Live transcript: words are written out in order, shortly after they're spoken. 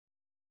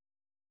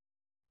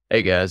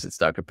Hey guys, it's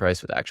Dr.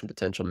 Price with Action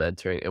Potential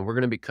Mentoring, and we're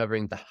going to be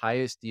covering the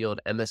highest yield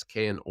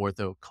MSK and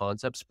Ortho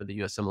concepts for the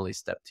USMLE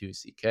Step 2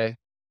 CK. If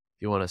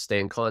you want to stay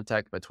in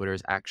contact, my Twitter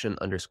is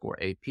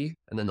action_AP,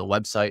 and then the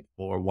website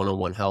for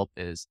one-on-one help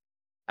is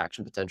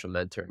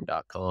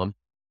actionpotentialmentoring.com.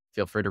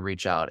 Feel free to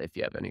reach out if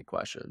you have any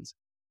questions.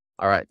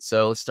 All right,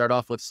 so let's start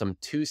off with some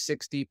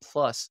 260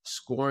 plus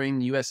scoring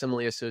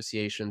USMLE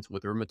associations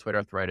with rheumatoid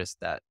arthritis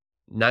that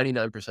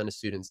 99% of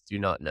students do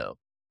not know.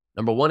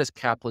 Number one is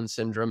Caplan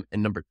Syndrome,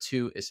 and number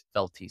two is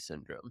Felty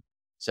Syndrome.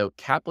 So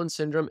Caplan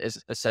Syndrome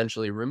is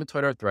essentially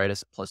rheumatoid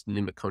arthritis plus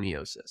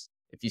pneumoconiosis.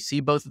 If you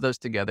see both of those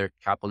together,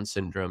 Caplan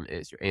Syndrome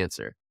is your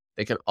answer.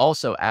 They can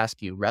also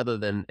ask you, rather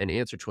than an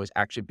answer choice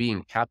actually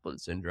being Caplan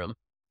Syndrome,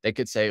 they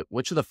could say,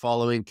 which of the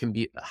following can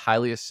be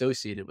highly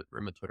associated with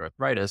rheumatoid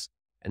arthritis?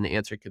 And the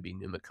answer could be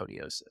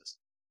pneumoconiosis.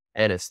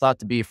 And it's thought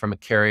to be from a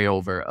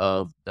carryover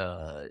of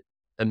the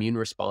immune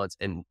response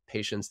in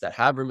patients that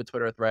have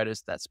rheumatoid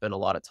arthritis that spend a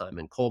lot of time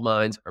in coal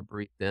mines or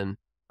breathed in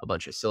a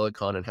bunch of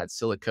silicon and had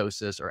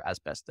silicosis or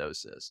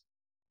asbestosis.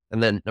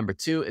 And then number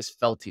two is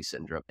Felty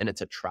syndrome, and it's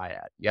a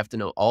triad. You have to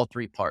know all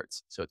three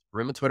parts. So it's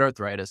rheumatoid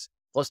arthritis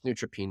plus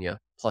neutropenia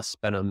plus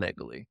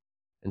splenomegaly.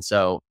 And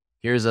so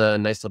here's a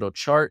nice little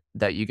chart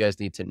that you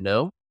guys need to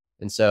know.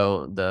 And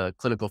so the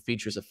clinical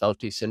features of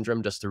Felty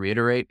syndrome, just to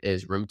reiterate,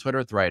 is rheumatoid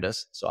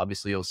arthritis. So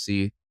obviously you'll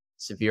see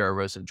severe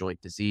erosive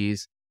joint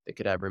disease. They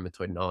could have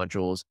rheumatoid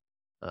nodules.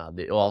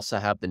 They'll also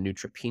have the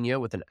neutropenia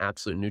with an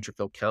absolute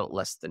neutrophil count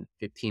less than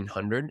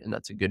 1,500. And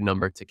that's a good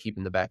number to keep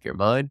in the back of your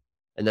mind.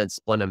 And then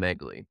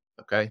splenomegaly.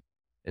 Okay.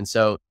 And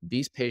so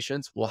these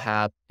patients will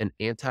have an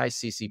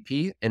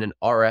anti-CCP and an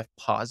RF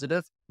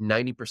positive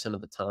 90%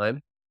 of the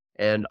time.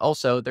 And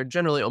also, they're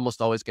generally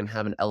almost always going to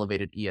have an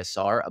elevated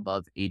ESR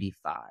above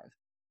 85.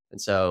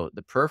 And so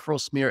the peripheral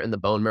smear and the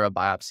bone marrow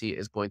biopsy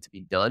is going to be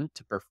done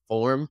to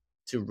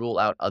rule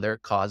out other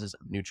causes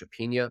of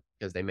neutropenia,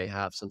 because they may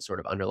have some sort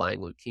of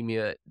underlying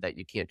leukemia that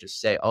you can't just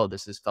say, oh,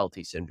 this is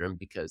Felty syndrome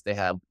because they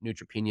have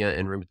neutropenia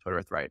and rheumatoid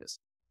arthritis.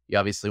 You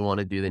obviously want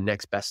to do the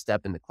next best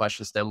step in the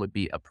question stem would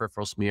be a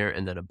peripheral smear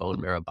and then a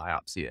bone marrow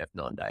biopsy if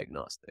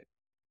non-diagnostic.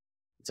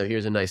 So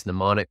here's a nice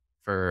mnemonic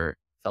for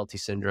Felty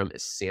syndrome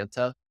is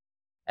Santa.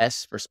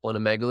 S for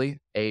splenomegaly,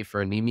 A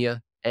for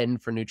anemia, N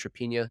for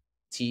neutropenia,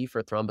 T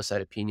for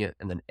thrombocytopenia,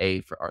 and then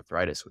A for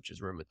arthritis, which is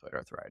rheumatoid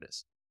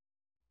arthritis.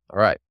 All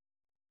right.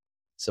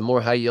 Some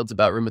more high yields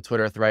about rheumatoid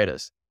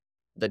arthritis.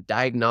 The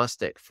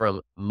diagnostic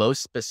from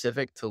most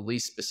specific to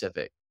least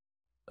specific.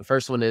 The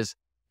first one is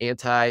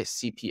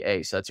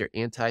anti-CPA. So that's your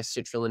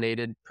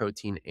anti-citrulline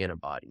protein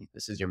antibody.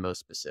 This is your most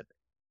specific.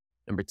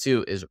 Number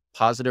two is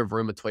positive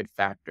rheumatoid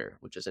factor,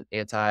 which is an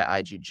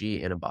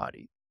anti-IgG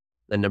antibody.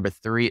 Then number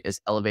three is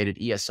elevated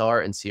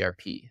ESR and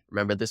CRP.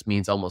 Remember, this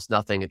means almost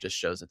nothing. It just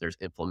shows that there's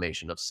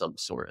inflammation of some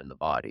sort in the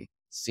body.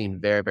 It's seen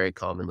very, very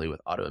commonly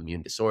with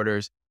autoimmune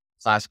disorders.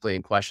 Classically,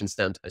 in question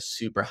stems, a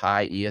super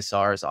high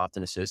ESR is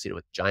often associated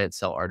with giant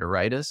cell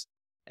arteritis.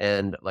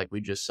 And like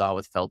we just saw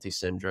with Felty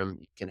syndrome,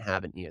 you can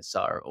have an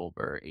ESR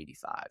over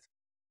 85.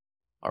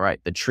 All right,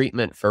 the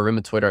treatment for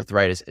rheumatoid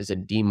arthritis is a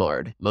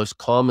DMARD. Most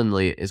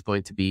commonly is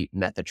going to be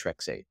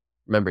methotrexate.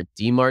 Remember,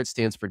 DMARD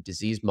stands for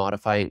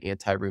disease-modifying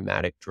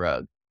anti-rheumatic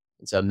drug.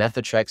 And so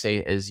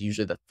methotrexate is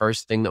usually the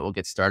first thing that will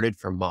get started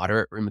for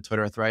moderate rheumatoid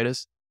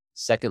arthritis.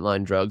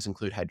 Second-line drugs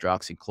include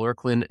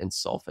hydroxychloroquine and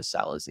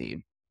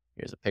sulfasalazine.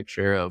 Here's a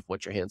picture of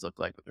what your hands look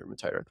like with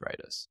rheumatoid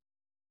arthritis.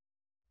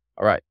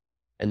 All right.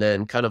 And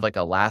then kind of like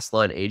a last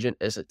line agent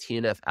is a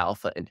TNF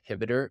alpha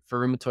inhibitor for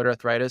rheumatoid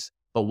arthritis.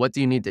 But what do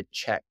you need to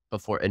check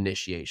before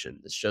initiation?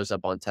 This shows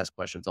up on test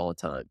questions all the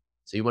time.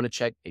 So you want to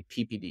check a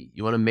PPD.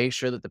 You want to make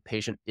sure that the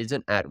patient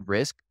isn't at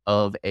risk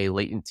of a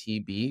latent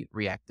TB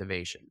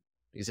reactivation.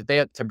 Because if they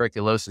have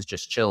tuberculosis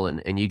just chilling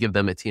and you give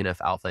them a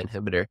TNF alpha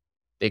inhibitor,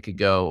 they could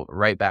go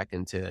right back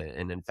into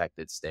an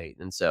infected state.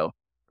 And so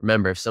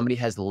remember, if somebody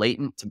has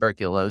latent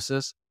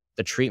tuberculosis,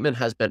 the treatment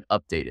has been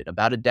updated.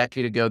 About a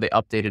decade ago, they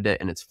updated it,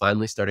 and it's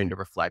finally starting to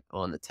reflect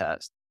on the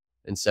test.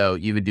 And so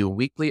you would do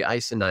weekly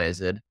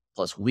isoniazid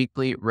plus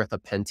weekly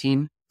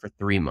rifapentine for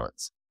 3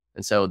 months.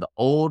 And so the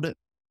old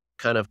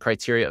kind of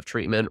criteria of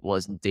treatment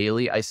was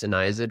daily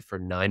isoniazid for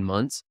 9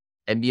 months.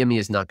 NBME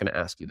is not going to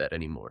ask you that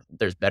anymore.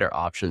 There's better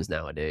options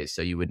nowadays.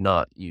 So you would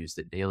not use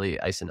the daily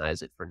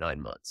isoniazid for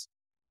 9 months.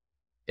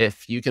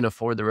 If you can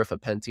afford the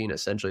rifapentine,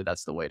 essentially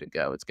that's the way to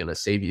go. It's going to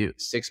save you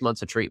 6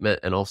 months of treatment,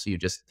 and also you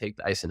just take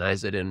the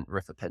isoniazid and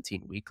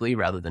rifapentine weekly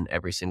rather than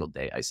every single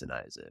day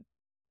isoniazid.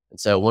 And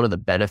so one of the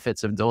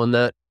benefits of doing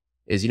that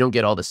is you don't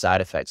get all the side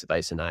effects of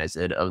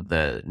isoniazid of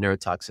the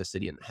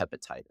neurotoxicity and the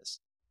hepatitis.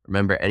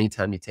 Remember,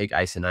 anytime you take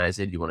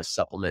isoniazid, you want to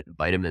supplement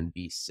vitamin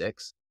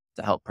B6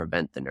 to help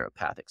prevent the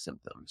neuropathic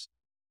symptoms.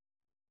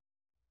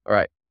 All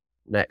right,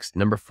 next,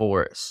 number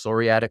 4,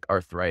 psoriatic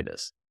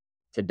arthritis.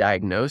 To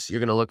diagnose, you're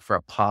going to look for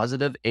a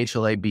positive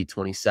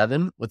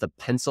HLA-B27 with a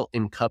pencil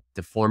in cup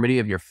deformity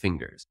of your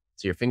fingers.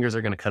 So your fingers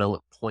are going to kind of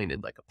look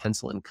pointed like a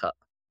pencil in cup.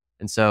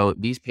 And so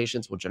these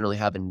patients will generally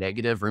have a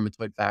negative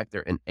rheumatoid factor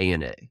and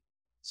ANA.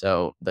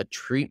 So the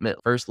treatment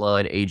first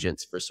line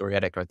agents for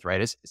psoriatic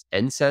arthritis is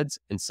NSAIDs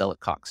and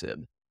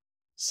celecoxib.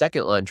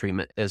 Second line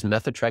treatment is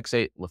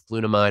methotrexate with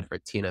flutamide or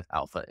TNF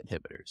alpha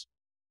inhibitors.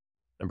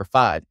 Number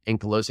 5,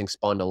 ankylosing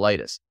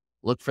spondylitis.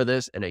 Look for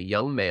this in a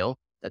young male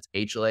that's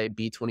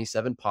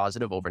HLA-B27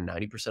 positive over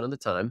 90% of the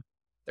time.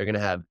 They're going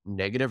to have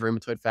negative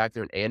rheumatoid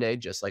factor and ANA,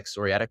 just like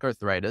psoriatic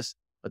arthritis,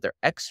 but their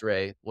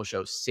X-ray will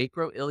show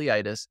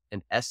sacroiliitis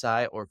and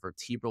SI or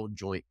vertebral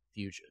joint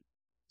fusion.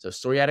 So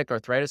psoriatic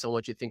arthritis, I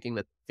want you thinking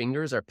that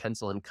fingers are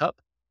pencil and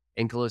cup.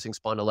 Ankylosing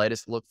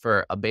spondylitis, look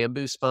for a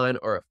bamboo spine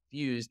or a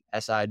fused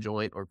SI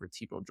joint or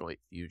vertebral joint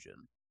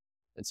fusion.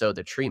 And so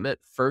the treatment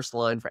first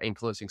line for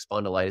ankylosing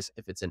spondylitis,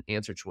 if it's an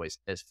answer choice,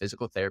 is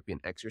physical therapy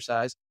and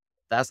exercise.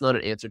 If that's not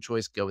an answer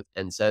choice, go with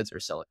NSAIDs or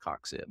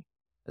celecoxib.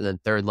 And then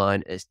third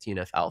line is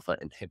TNF alpha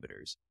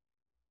inhibitors.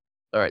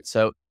 All right,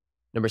 so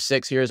number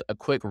 6, here's a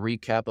quick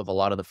recap of a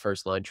lot of the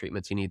first line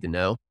treatments you need to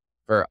know.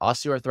 For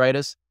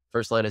osteoarthritis,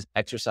 first line is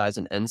exercise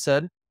and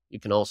NSAID. You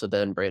can also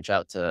then branch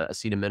out to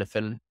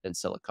acetaminophen and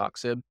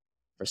celecoxib.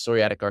 For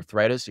psoriatic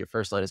arthritis, your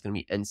first line is going to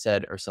be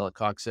NSAID or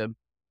celecoxib.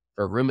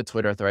 For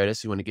rheumatoid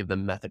arthritis, you want to give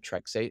them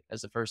methotrexate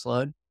as the first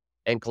line.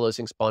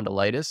 Ankylosing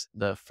spondylitis,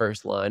 the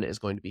first line is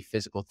going to be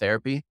physical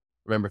therapy.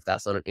 Remember, if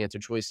that's not an answer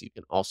choice, you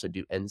can also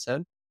do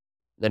NSAID.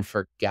 Then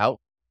for gout,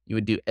 you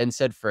would do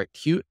NSAID for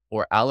acute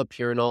or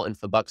allopurinol and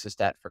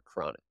febuxostat for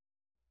chronic.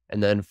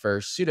 And then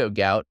for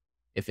pseudogout,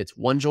 if it's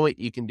one joint,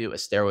 you can do a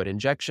steroid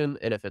injection.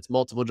 And if it's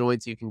multiple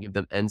joints, you can give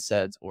them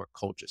NSAIDs or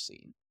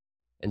colchicine.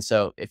 And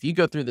so if you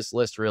go through this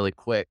list really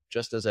quick,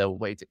 just as a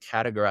way to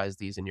categorize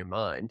these in your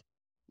mind,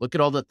 look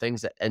at all the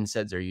things that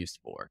NSAIDs are used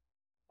for.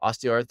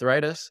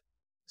 Osteoarthritis,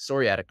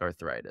 psoriatic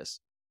arthritis,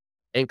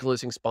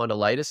 ankylosing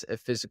spondylitis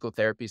if physical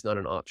therapy is not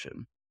an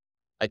option,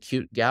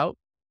 acute gout,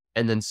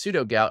 and then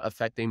pseudogout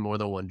affecting more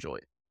than one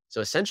joint.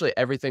 So essentially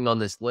everything on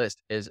this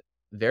list is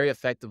very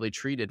effectively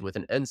treated with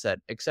an NSAID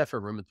except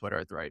for rheumatoid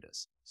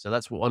arthritis. So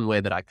that's one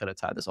way that I kind of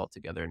tie this all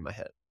together in my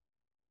head.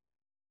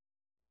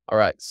 All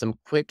right, some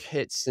quick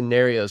hit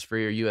scenarios for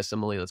your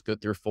USMLE. Let's go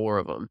through 4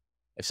 of them.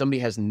 If somebody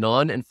has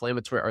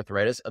non-inflammatory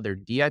arthritis of their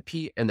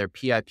DIP and their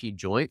PIP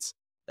joints,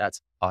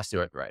 that's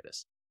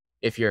osteoarthritis.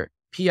 If your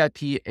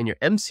PIP and your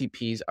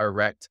MCPs are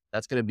wrecked,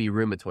 that's going to be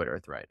rheumatoid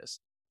arthritis.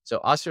 So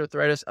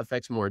osteoarthritis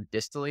affects more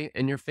distally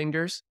in your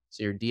fingers,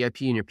 so your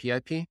DIP and your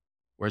PIP,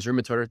 whereas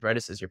rheumatoid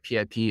arthritis is your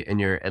PIP and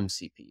your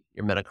MCP,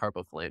 your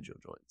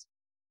metacarpophalangeal joints.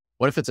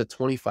 What if it's a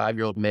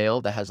 25-year-old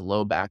male that has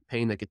low back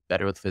pain that gets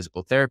better with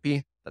physical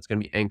therapy? That's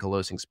going to be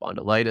ankylosing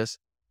spondylitis.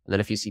 And then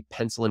if you see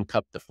pencil and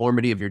cup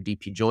deformity of your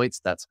DP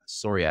joints, that's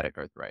psoriatic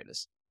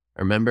arthritis.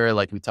 Remember,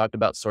 like we talked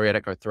about,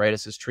 psoriatic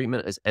arthritis'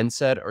 treatment is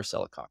NSAID or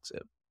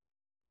celecoxib.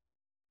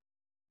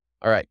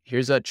 All right,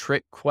 here's a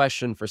trick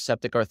question for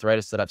septic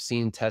arthritis that I've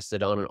seen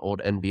tested on an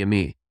old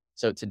NBME.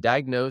 So to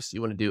diagnose,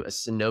 you want to do a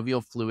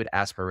synovial fluid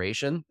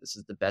aspiration. This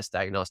is the best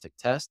diagnostic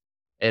test,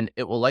 and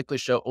it will likely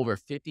show over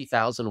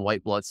 50,000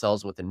 white blood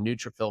cells with a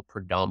neutrophil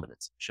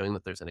predominance, showing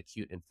that there's an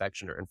acute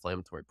infection or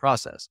inflammatory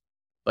process.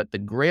 But the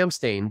gram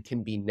stain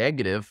can be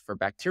negative for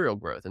bacterial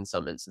growth in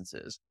some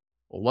instances.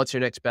 Well, what's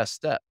your next best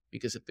step?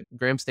 Because if the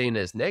gram stain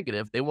is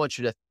negative, they want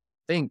you to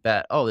think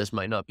that, oh, this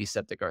might not be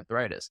septic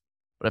arthritis.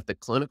 But if the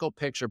clinical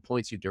picture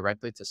points you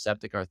directly to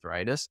septic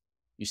arthritis,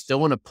 you still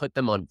want to put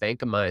them on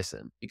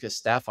vancomycin because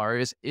Staph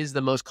aureus is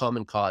the most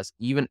common cause,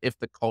 even if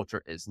the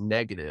culture is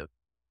negative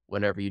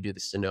whenever you do the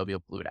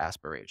synovial fluid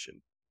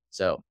aspiration.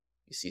 So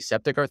you see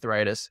septic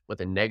arthritis with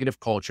a negative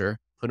culture,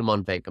 put them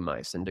on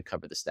vancomycin to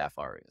cover the Staph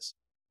aureus.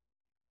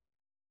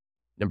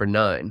 Number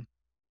 9,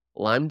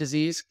 Lyme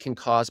disease can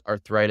cause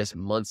arthritis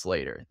months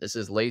later. This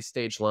is late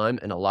stage Lyme,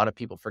 and a lot of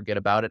people forget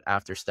about it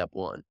after step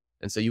 1.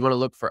 And so you want to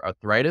look for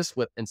arthritis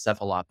with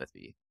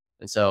encephalopathy.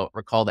 And so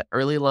recall that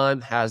early Lyme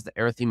has the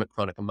erythema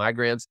chronica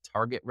migrans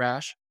target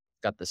rash,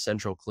 got the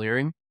central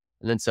clearing.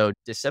 And then so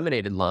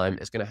disseminated Lyme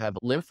is going to have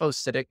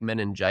lymphocytic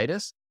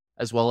meningitis,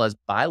 as well as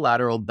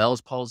bilateral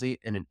Bell's palsy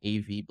and an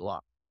AV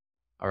block.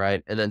 All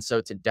right. And then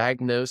so to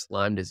diagnose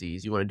Lyme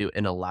disease, you want to do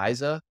an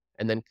ELISA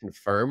and then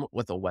confirm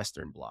with a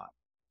Western blot.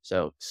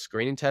 So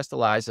screening test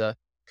ELISA,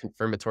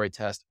 confirmatory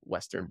test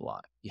Western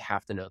blot. You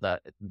have to know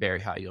that. It's very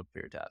high yield for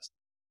your test.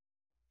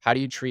 How do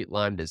you treat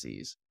Lyme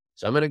disease?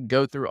 So I'm going to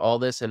go through all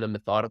this in a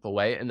methodical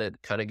way and then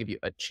kind of give you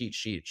a cheat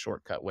sheet,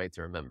 shortcut way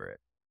to remember it.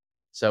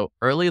 So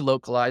early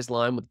localized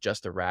Lyme with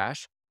just a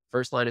rash,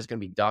 first line is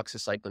going to be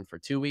doxycycline for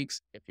 2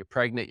 weeks. If you're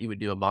pregnant, you would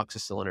do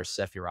amoxicillin or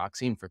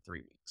cefuroxime for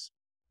 3 weeks.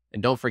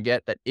 And don't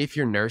forget that if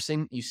you're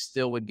nursing, you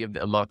still would give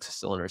the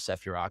amoxicillin or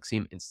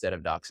cefuroxime instead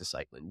of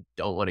doxycycline. You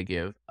don't want to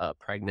give a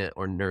pregnant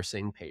or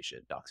nursing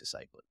patient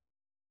doxycycline.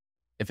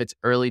 If it's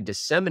early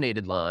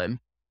disseminated Lyme,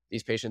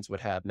 these patients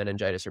would have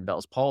meningitis or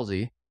Bell's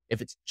palsy. If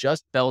it's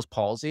just Bell's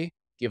palsy,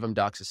 give them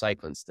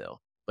doxycycline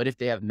still. But if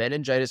they have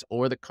meningitis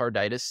or the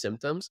carditis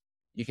symptoms,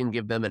 you can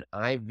give them an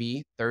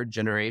IV 3rd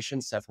generation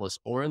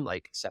cephalosporin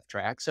like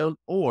ceftriaxone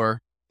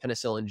or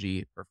penicillin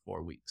G for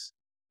 4 weeks.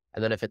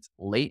 And then if it's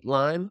late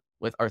Lyme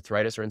with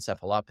arthritis or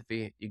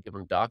encephalopathy, you give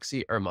them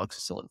doxy or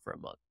amoxicillin for a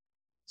month.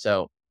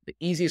 So the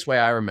easiest way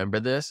I remember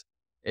this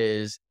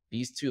is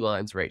these two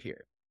lines right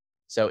here.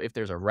 So if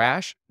there's a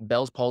rash,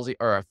 Bell's palsy,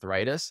 or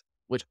arthritis,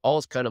 which all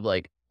is kind of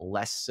like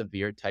less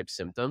severe type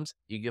symptoms,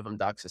 you give them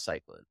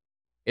doxycycline.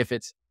 If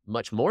it's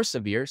much more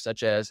severe,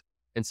 such as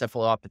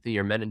encephalopathy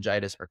or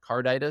meningitis or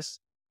carditis,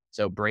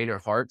 so brain or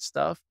heart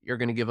stuff, you're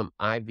going to give them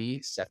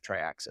IV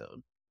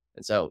ceftriaxone.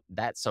 And so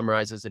that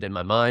summarizes it in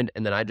my mind.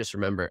 And then I just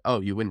remember,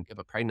 oh, you wouldn't give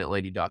a pregnant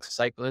lady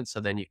doxycycline,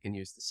 so then you can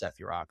use the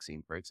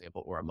cefuroxime, for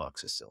example, or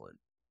amoxicillin.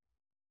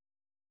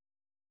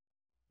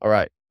 All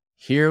right,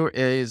 here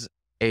is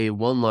a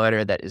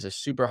one-liner that is a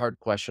super hard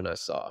question I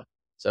saw.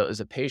 So it was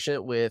a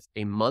patient with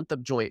a month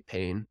of joint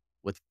pain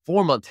with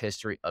 4-month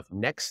history of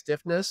neck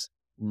stiffness,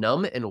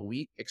 numb and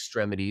weak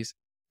extremities,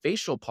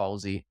 facial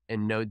palsy,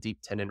 and no deep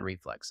tendon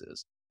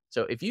reflexes.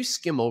 So if you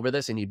skim over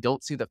this and you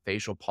don't see the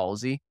facial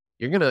palsy,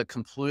 you're going to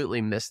completely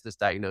miss this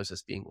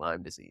diagnosis being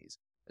Lyme disease.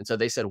 And so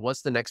they said,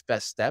 what's the next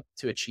best step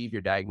to achieve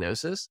your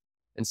diagnosis?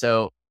 And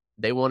so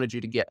they wanted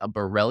you to get a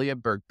Borrelia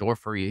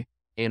burgdorferi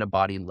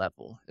antibody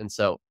level. And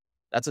so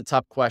that's a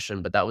tough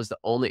question, but that was the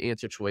only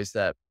answer choice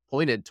that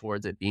pointed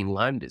towards it being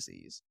Lyme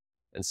disease.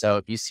 And so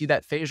if you see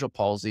that facial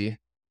palsy,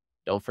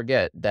 don't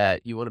forget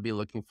that you want to be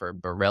looking for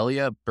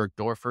Borrelia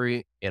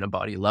burgdorferi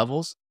antibody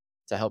levels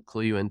to help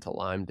clue you into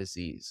Lyme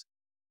disease.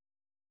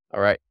 All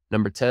right,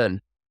 number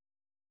 10,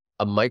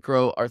 a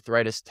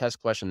microarthritis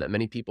test question that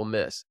many people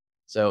miss.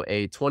 So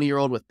a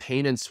 20-year-old with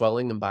pain and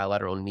swelling in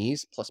bilateral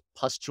knees plus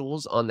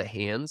pustules on the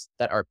hands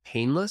that are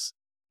painless,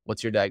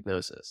 what's your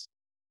diagnosis?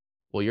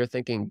 Well, you're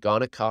thinking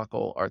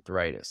gonococcal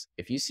arthritis.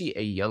 If you see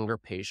a younger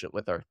patient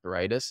with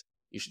arthritis,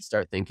 you should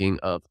start thinking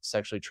of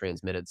sexually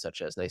transmitted, such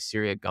as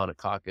Neisseria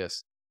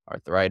gonococcus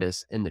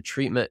arthritis. And the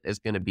treatment is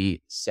going to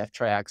be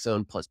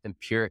ceftriaxone plus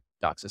empiric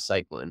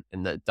doxycycline.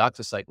 And the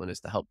doxycycline is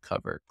to help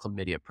cover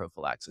chlamydia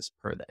prophylaxis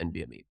per the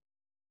NBME.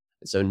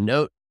 And so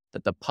note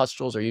that the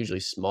pustules are usually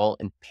small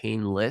and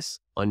painless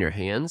on your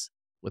hands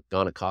with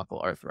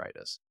gonococcal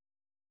arthritis.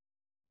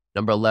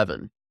 Number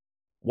 11.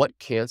 What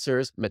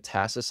cancers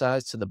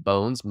metastasize to the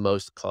bones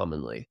most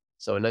commonly?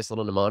 So a nice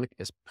little mnemonic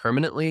is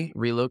permanently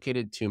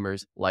relocated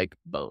tumors like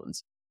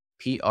bones,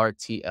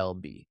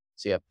 PRTLB.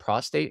 So you have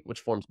prostate, which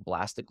forms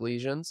blastic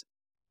lesions,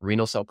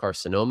 renal cell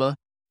carcinoma,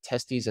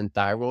 testes and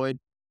thyroid,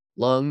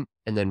 lung,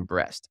 and then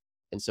breast.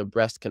 And so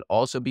breast can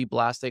also be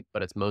blastic,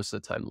 but it's most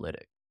of the time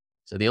lytic.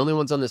 So the only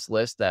ones on this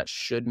list that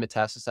should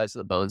metastasize to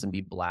the bones and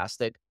be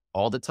blastic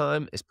all the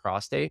time is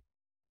prostate.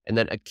 And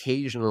then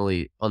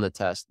occasionally on the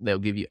test, they'll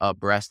give you a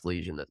breast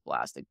lesion that's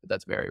blastic, but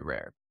that's very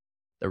rare.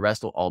 The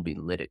rest will all be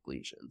lytic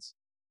lesions.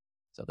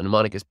 So the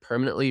mnemonic is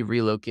permanently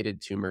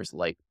relocated tumors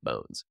like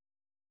bones.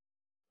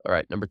 All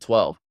right, number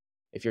 12.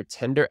 If you're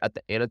tender at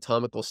the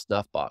anatomical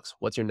snuff box,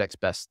 what's your next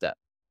best step?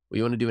 Well,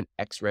 you want to do an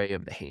x-ray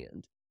of the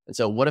hand. And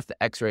so what if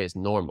the x-ray is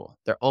normal?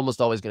 They're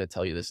almost always going to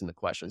tell you this in the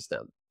question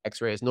stem.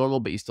 X-ray is normal,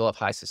 but you still have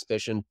high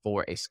suspicion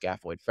for a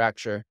scaphoid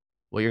fracture.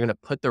 Well, you're going to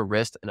put the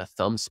wrist in a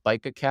thumb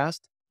spica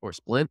cast or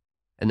splint,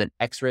 and then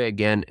x-ray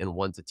again in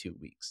 1 to 2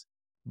 weeks.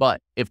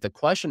 But if the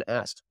question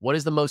asks, what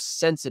is the most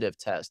sensitive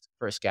test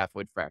for a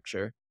scaphoid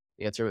fracture?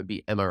 The answer would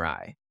be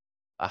MRI.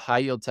 A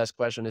high-yield test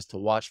question is to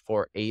watch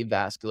for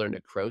avascular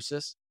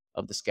necrosis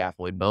of the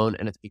scaphoid bone,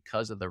 and it's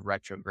because of the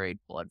retrograde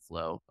blood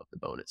flow of the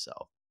bone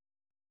itself.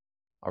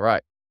 All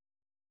right.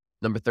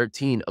 Number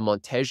 13, a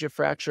Monteggia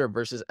fracture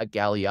versus a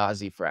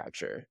Galeazzi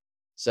fracture.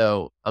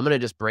 So I'm going to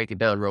just break it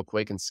down real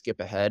quick and skip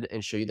ahead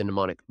and show you the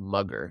mnemonic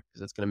mugger,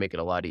 because it's going to make it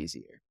a lot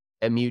easier.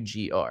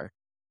 M-U-G-R.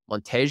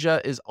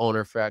 Monteggia is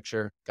ulnar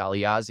fracture.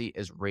 Galeazzi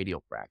is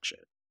radial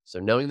fracture. So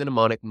knowing the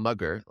mnemonic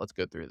mugger, let's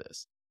go through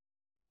this.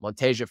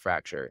 Monteggia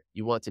fracture.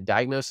 You want to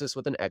diagnose this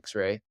with an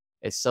x-ray.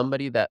 It's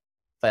somebody that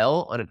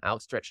fell on an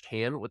outstretched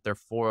hand with their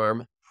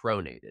forearm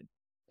pronated.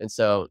 And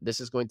so this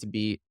is going to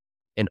be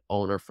an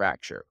ulnar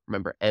fracture.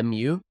 Remember,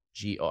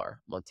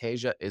 M-U-G-R.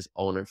 Monteggia is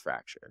ulnar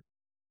fracture.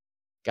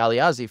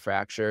 Galeazzi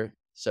fracture,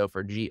 so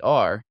for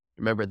GR,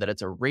 remember that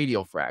it's a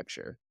radial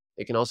fracture.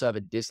 It can also have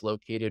a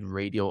dislocated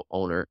radial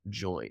ulnar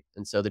joint.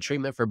 And so the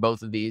treatment for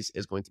both of these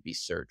is going to be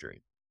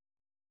surgery.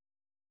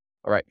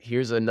 All right,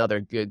 here's another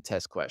good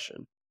test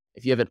question.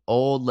 If you have an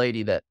old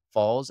lady that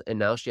falls and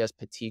now she has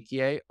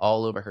petechiae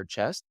all over her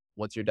chest,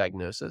 what's your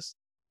diagnosis?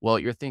 Well,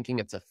 you're thinking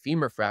it's a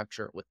femur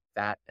fracture with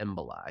fat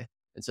emboli.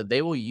 And so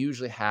they will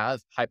usually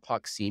have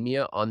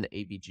hypoxemia on the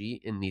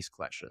ABG in these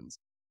questions.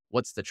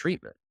 What's the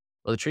treatment?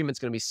 Well, the treatment's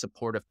going to be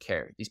supportive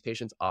care. These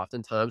patients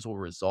oftentimes will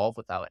resolve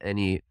without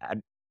any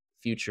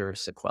future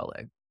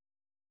sequelae.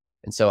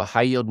 And so a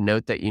high yield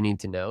note that you need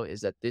to know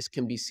is that this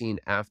can be seen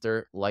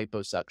after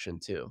liposuction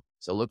too.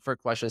 So look for a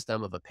question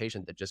stem of a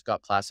patient that just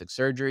got plastic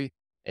surgery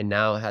and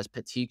now has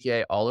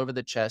petechiae all over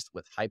the chest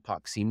with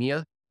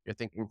hypoxemia. You're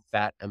thinking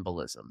fat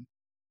embolism.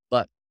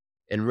 But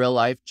in real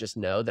life, just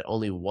know that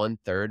only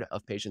 1/3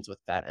 of patients with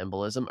fat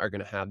embolism are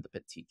going to have the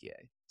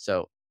petechiae.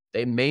 So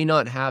they may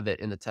not have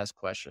it in the test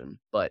question,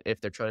 but if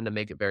they're trying to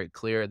make it very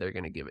clear, they're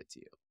going to give it to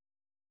you.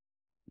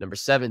 Number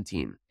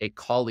 17, a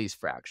Colles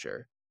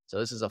fracture. So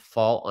this is a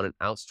fall on an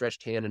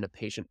outstretched hand in a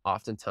patient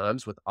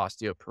oftentimes with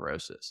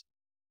osteoporosis.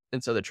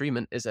 And so the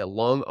treatment is a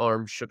long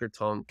arm sugar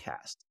tongue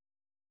cast.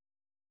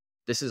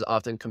 This is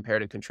often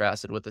compared and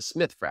contrasted with a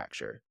Smith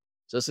fracture.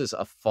 So this is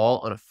a fall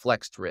on a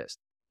flexed wrist.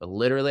 But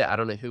literally, I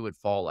don't know who would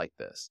fall like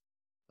this.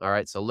 All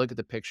right, so look at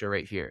the picture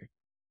right here.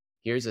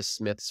 Here's a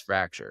Smith's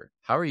fracture.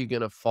 How are you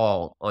going to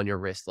fall on your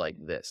wrist like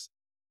this?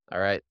 All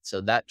right,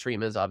 so that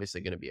treatment is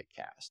obviously going to be a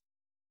cast.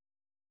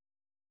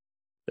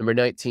 Number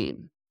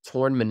 19,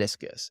 torn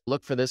meniscus.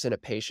 Look for this in a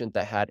patient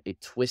that had a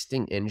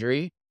twisting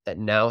injury that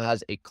now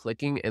has a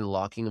clicking and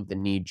locking of the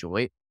knee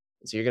joint.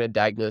 So you're going to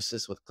diagnose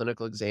this with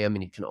clinical exam,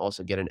 and you can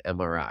also get an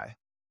MRI.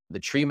 The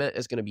treatment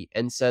is going to be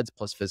NSAIDs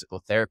plus physical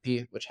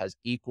therapy, which has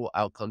equal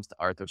outcomes to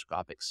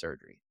arthroscopic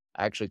surgery.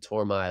 I actually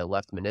tore my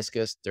left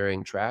meniscus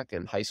during track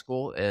in high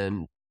school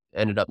and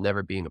ended up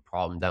never being a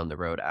problem down the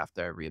road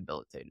after I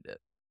rehabilitated it.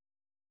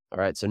 All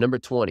right, so number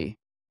 20,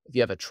 if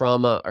you have a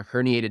trauma, a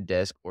herniated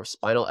disc, or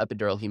spinal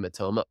epidural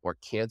hematoma, or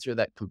cancer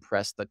that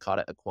compressed the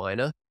Cauda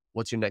Equina,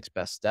 what's your next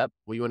best step?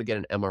 Well, you want to get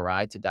an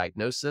MRI to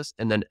diagnose this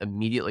and then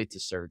immediately to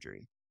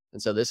surgery.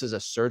 And so this is a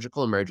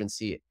surgical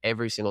emergency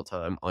every single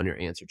time on your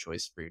answer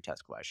choice for your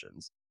test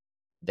questions.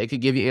 They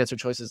could give you answer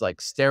choices like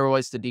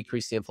steroids to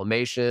decrease the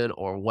inflammation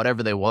or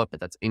whatever they want, but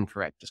that's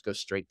incorrect. Just go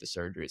straight to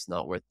surgery. It's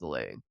not worth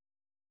delaying.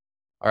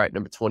 All right,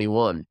 number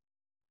 21,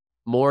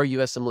 more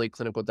USMLE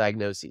clinical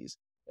diagnoses.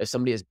 If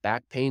somebody has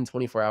back pain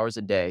 24 hours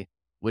a day,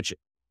 which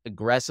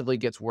aggressively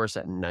gets worse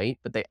at night,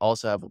 but they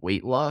also have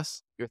weight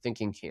loss, you're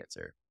thinking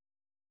cancer.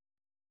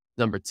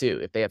 Number 2,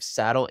 if they have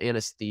saddle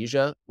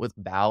anesthesia with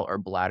bowel or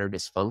bladder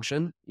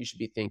dysfunction, you should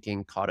be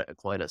thinking Cauda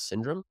Equina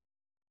Syndrome.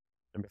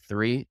 Number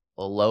 3,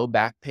 a low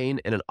back pain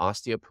in an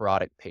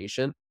osteoporotic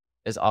patient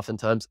is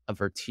oftentimes a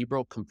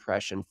vertebral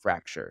compression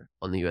fracture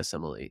on the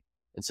USMLE.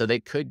 And so they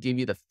could give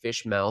you the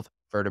fish mouth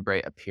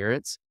vertebrae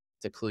appearance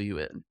to clue you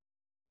in.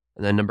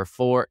 And then number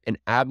 4, an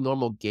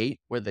abnormal gait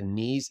where the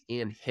knees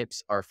and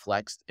hips are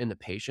flexed in the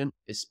patient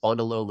is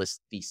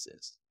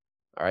spondylolisthesis.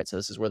 All right, so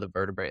this is where the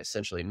vertebrae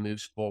essentially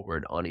moves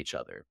forward on each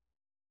other.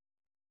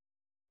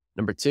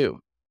 Number 2,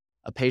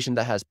 a patient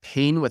that has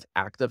pain with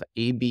active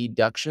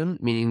abduction,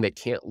 meaning they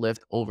can't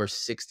lift over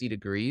 60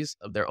 degrees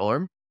of their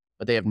arm,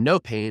 but they have no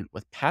pain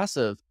with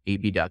passive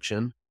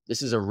abduction.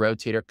 This is a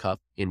rotator cuff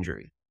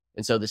injury.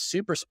 And so the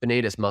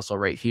supraspinatus muscle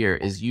right here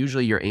is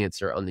usually your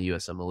answer on the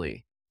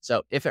USMLE.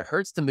 So if it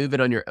hurts to move it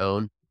on your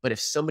own, but if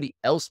somebody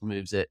else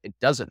moves it, it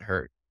doesn't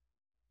hurt,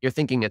 you're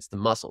thinking it's the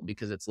muscle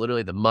because it's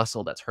literally the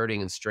muscle that's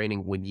hurting and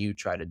straining when you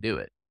try to do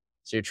it.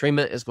 So your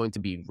treatment is going to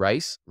be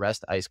RICE,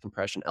 rest, ice,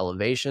 compression,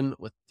 elevation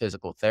with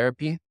physical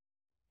therapy.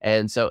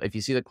 And so if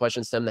you see the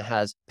question stem that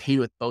has pain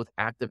with both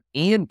active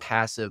and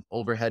passive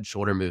overhead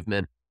shoulder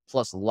movement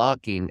plus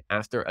locking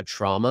after a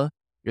trauma,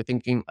 you're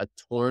thinking a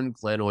torn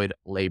glenoid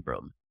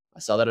labrum. I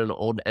saw that in an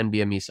old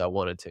NBME, so I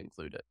wanted to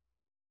include it.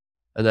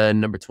 And then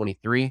number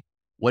 23,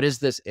 what is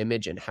this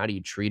image and how do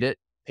you treat it?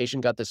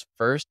 Patient got this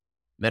first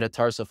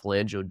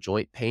metatarsophalangeal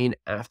joint pain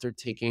after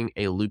taking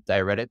a loop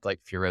diuretic like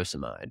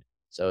furosemide.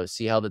 So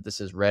see how that this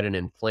is red and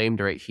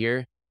inflamed right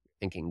here?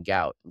 Thinking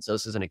gout. And so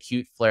this is an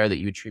acute flare that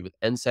you would treat with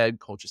NSAID,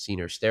 colchicine,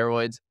 or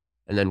steroids.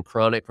 And then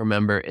chronic,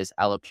 remember, is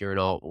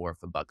allopurinol or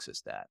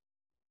febuxostat.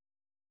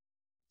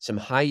 Some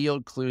high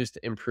yield clues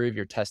to improve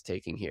your test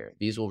taking here.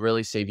 These will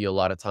really save you a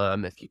lot of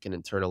time if you can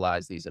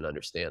internalize these and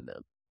understand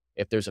them.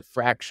 If there's a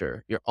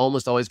fracture, you're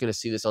almost always going to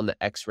see this on the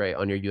x-ray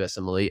on your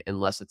USMLE,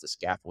 unless it's a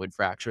scaphoid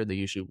fracture. They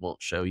usually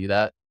won't show you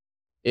that.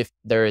 If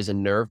there is a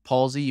nerve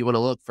palsy, you want to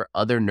look for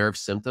other nerve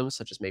symptoms,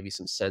 such as maybe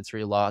some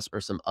sensory loss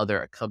or some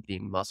other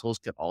accompanying muscles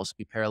could also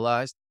be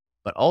paralyzed.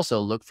 But also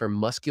look for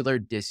muscular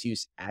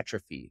disuse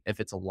atrophy if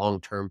it's a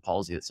long-term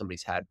palsy that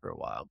somebody's had for a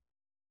while.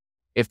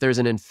 If there's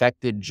an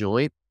infected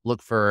joint,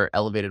 look for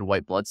elevated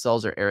white blood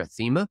cells or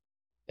erythema.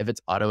 If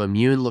it's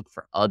autoimmune, look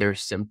for other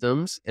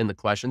symptoms in the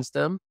question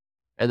stem.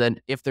 And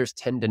then if there's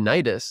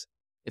tendinitis,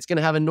 it's going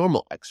to have a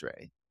normal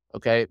x-ray.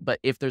 Okay. But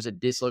if there's a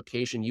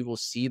dislocation, you will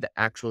see the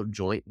actual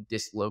joint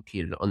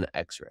dislocated on the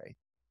x-ray.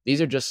 These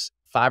are just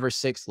 5 or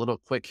 6 little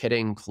quick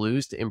hitting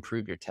clues to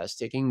improve your test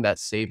taking. That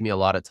saved me a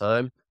lot of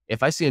time.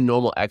 If I see a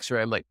normal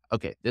x-ray, I'm like,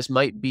 okay, this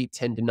might be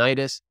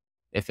tendinitis.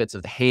 If it's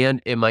of the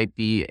hand, it might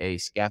be a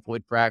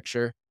scaphoid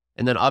fracture.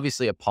 And then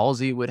obviously a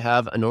palsy would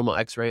have a normal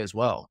x-ray as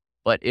well.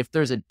 But if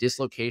there's a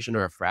dislocation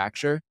or a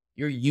fracture,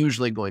 you're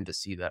usually going to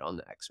see that on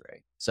the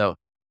x-ray. So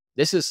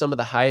this is some of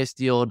the highest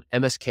yield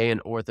MSK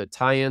and Ortho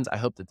tie-ins. I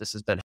hope that this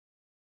has been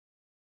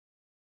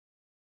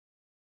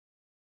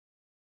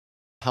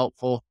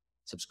helpful.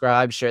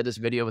 Subscribe, share this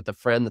video with a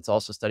friend that's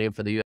also studying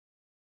for the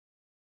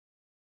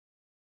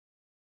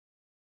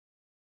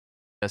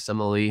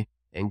USMLE,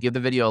 and give the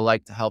video a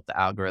like to help the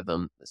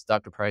algorithm. It's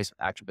Dr. Price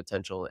with Action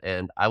Potential,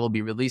 and I will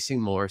be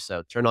releasing more,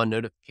 so turn on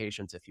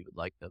notifications if you would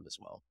like them as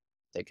well.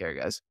 Take care,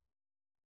 guys.